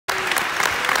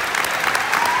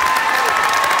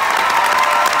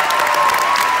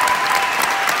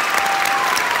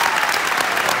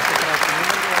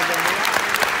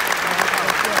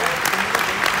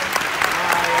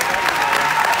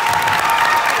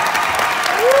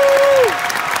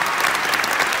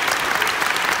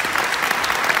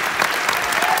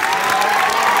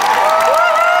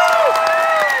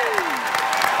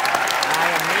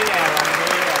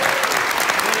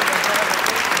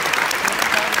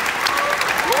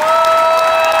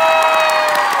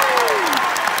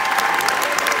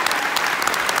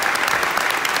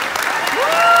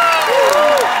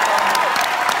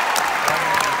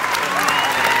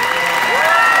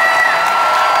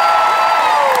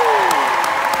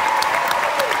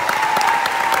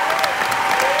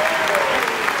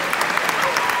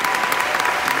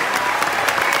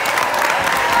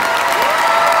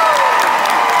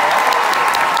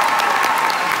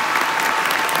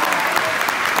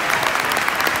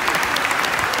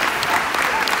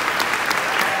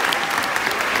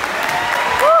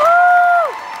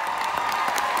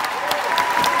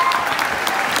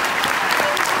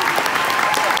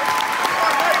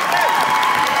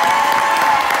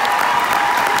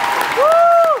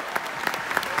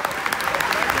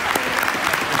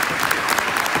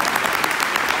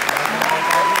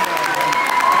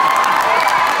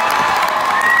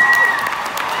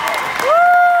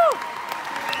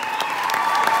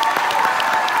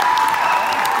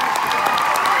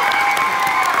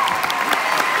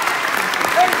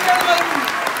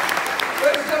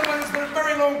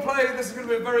play. This is going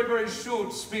to be a very, very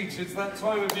short speech. It's that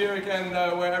time of year again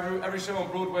where every show on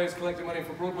Broadway is collecting money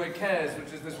for Broadway Cares,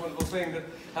 which is this wonderful thing that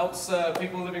helps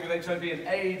people living with HIV and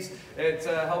AIDS. It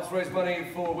helps raise money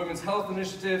for women's health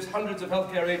initiatives, hundreds of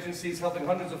healthcare agencies helping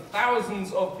hundreds of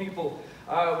thousands of people.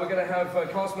 We're going to have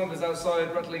cast members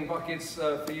outside rattling buckets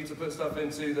for you to put stuff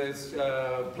into. There's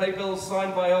playbills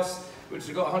signed by us, which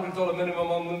have got a $100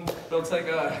 minimum on them. They'll take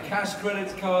cash,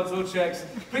 credits, cards, or checks.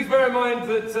 Please bear in mind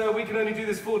that we can only do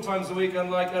this 4 times a week,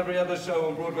 unlike every other show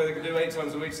on Broadway that can do 8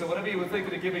 times a week. So whatever you were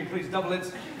thinking of giving, please double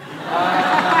it.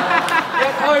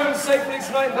 Get home safely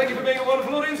tonight. Thank you for being a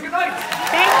wonderful audience. Good night.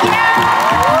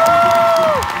 Thank you.